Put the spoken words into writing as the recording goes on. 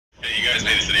guys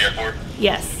made it to the airport?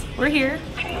 Yes, we're here.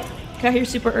 Got here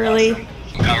super early.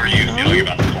 How are you feeling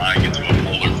about flying into a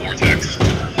polar vortex?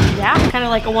 Yeah, kind of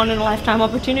like a one-in-a-lifetime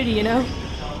opportunity, you know?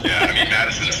 Yeah, I mean,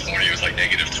 Madison this morning was like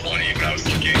 -20 when I was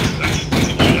looking, so that's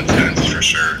a little intense for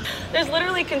sure. There's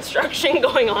literally construction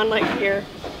going on like here.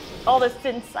 All the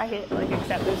since I hit, like,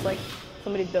 except there's like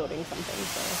somebody building something,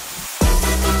 so.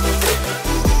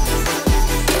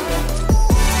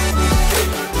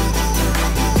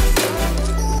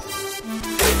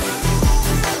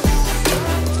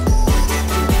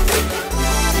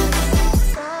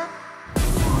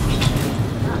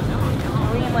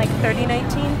 Like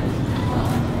 3019.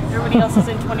 Everybody else is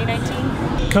in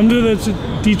 2019. Come to the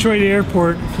Detroit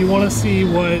airport if you want to see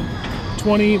what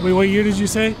what year did you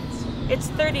say? It's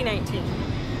 3019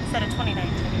 instead of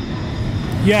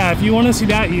 2019. Yeah, if you want to see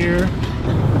that year.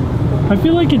 I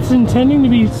feel like it's intending to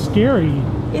be scary.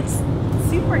 It's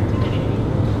super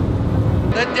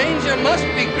intimidating. The danger must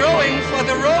be growing, for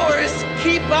the rowers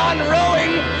keep on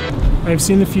rowing. I've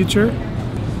seen the future.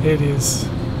 It is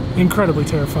incredibly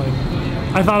terrifying.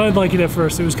 I thought I'd like it at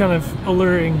first. It was kind of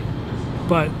alluring,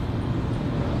 but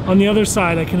on the other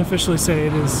side, I can officially say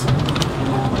it is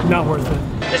not worth it.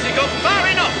 This has gone far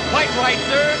enough. White,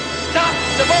 sir. Stop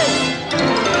the boat.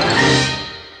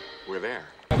 We're there.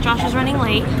 Josh is running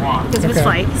late because of his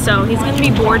flight, so he's going to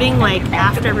be boarding like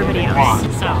after everybody else.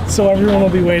 So everyone will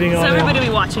be waiting on him. So everybody will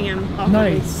be watching him.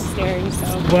 Nice. Staring. So.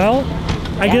 Well,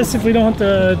 I guess if we don't have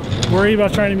to worry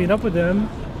about trying to meet up with them,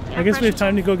 I guess we have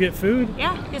time to go get food.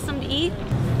 Yeah, get something to eat.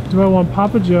 Do I want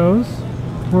Papa Joe's?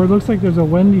 Or it looks like there's a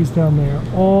Wendy's down there,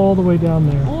 all the way down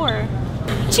there. Or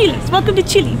Chili's. Welcome to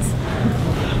Chili's.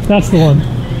 That's the one.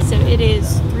 So it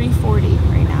is 3:40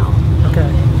 right now. Okay.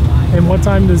 And what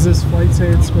time does this flight say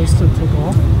it's supposed to take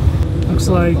off? Looks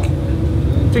like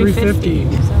 3:50.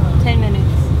 So 10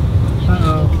 minutes.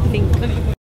 Uh-oh. I think.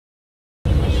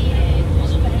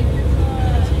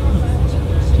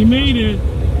 He made it.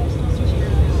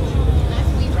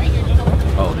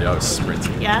 Oh yeah, I was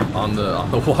sprinting. Yeah? On the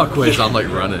walkways, I'm like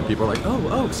running. People are like,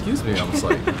 oh, excuse me. I'm just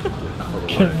like,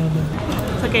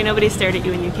 It's okay, nobody stared at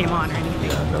you when you came on or anything.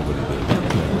 yeah, nobody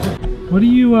did. What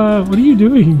are you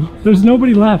doing? There's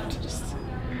nobody left. Just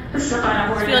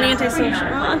feeling antisocial.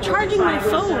 Well, I'm charging my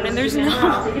phone and there's no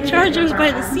chargers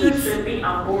by the seats.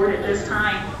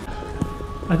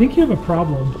 I think you have a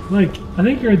problem. Like, I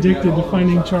think you're addicted to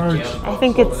finding charge. I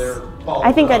think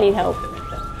I need help.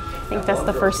 I think that's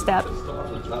the first step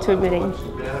to admitting.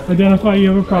 Identify you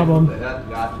have a problem.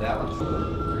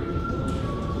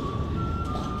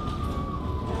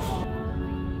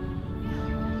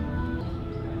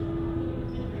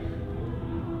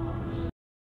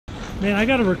 Man, I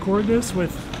gotta record this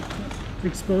with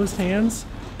exposed hands.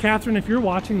 Catherine, if you're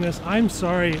watching this, I'm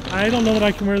sorry. I don't know that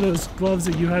I can wear those gloves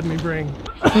that you had me bring.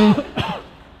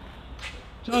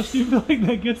 Josh, do you feel like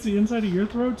that gets the inside of your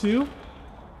throat too?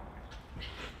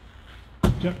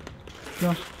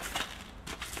 Josh.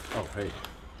 Oh hey,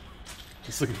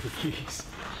 just looking for keys.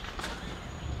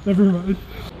 Never mind.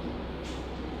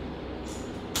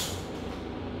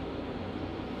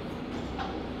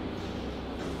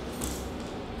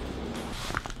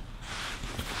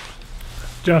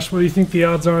 Josh, what do you think the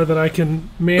odds are that I can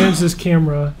manage this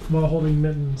camera while holding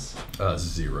mittens?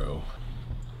 0.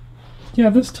 Yeah,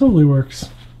 this totally works.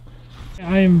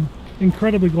 I am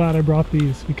incredibly glad I brought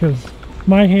these because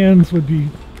my hands would be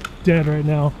dead right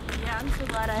now. Yeah, I'm so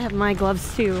glad I have my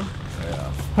gloves too.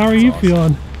 Yeah. How are you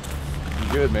feeling?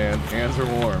 Good, man. Hands are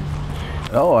warm.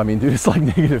 Oh, I mean, dude, it's like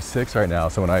 -6 right now.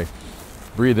 So when I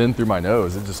breathe in through my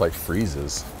nose, it just like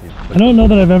freezes. I don't know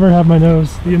that I've ever had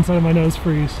the inside of my nose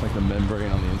freeze. Like the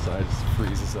membrane on the inside just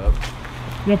freezes up.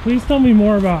 Yeah, please tell me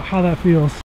more about how that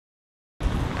feels. Yeah,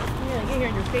 get here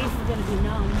and your face is gonna be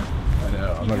numb. I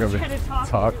know. I'm not gonna be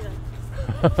talk.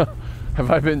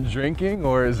 Have I been drinking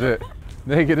or is it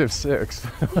 -6?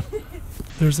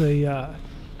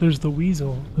 There's the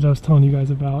Weasel that I was telling you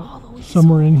guys about.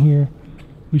 Somewhere in here.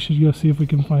 We should go see if we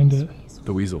can find it.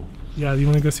 The Weasel. Yeah, do you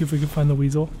want to go see if we can find the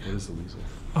Weasel? What is the Weasel?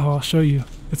 Oh, I'll show you.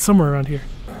 It's somewhere around here.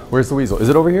 Where's the Weasel? Is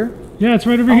it over here? Yeah, it's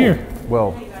right over here.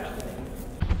 Well,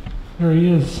 There he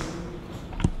is.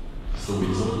 it's the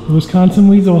Weasel. The Wisconsin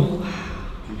Weasel.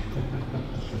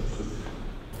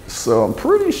 So I'm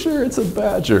pretty sure it's a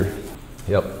badger.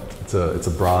 Yep, it's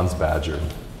a bronze badger.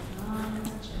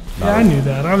 Yeah, I knew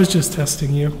that. I was just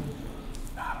testing you.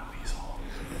 Not a weasel.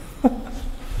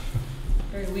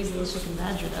 Very weaselish looking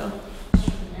badger though.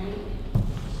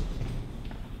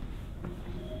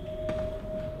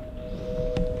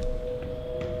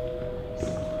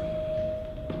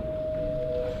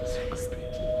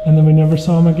 And then we never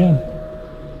saw him again.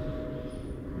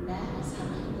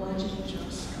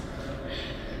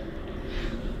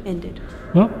 Ended.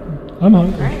 Well, I'm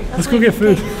hungry. Right, Let's go get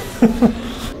food.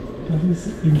 That is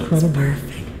incredible.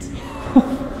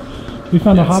 We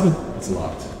found a hobbit. It's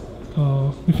locked.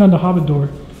 Oh, we found a hobbit door.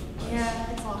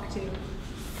 Yeah, it's locked too.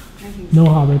 No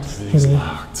hobbits today.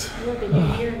 Locked. Look, they do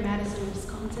here in Madison,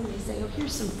 Wisconsin. They say, "Oh,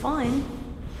 here's some fun.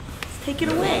 Let's take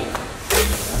it away."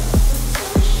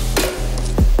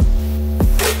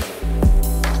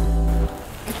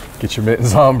 Get your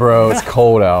mittens on, bro. It's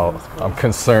cold out. I'm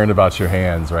concerned about your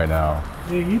hands right now.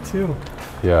 Yeah, you too.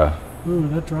 Yeah. Ooh,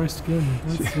 that dry skin.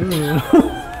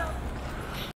 That's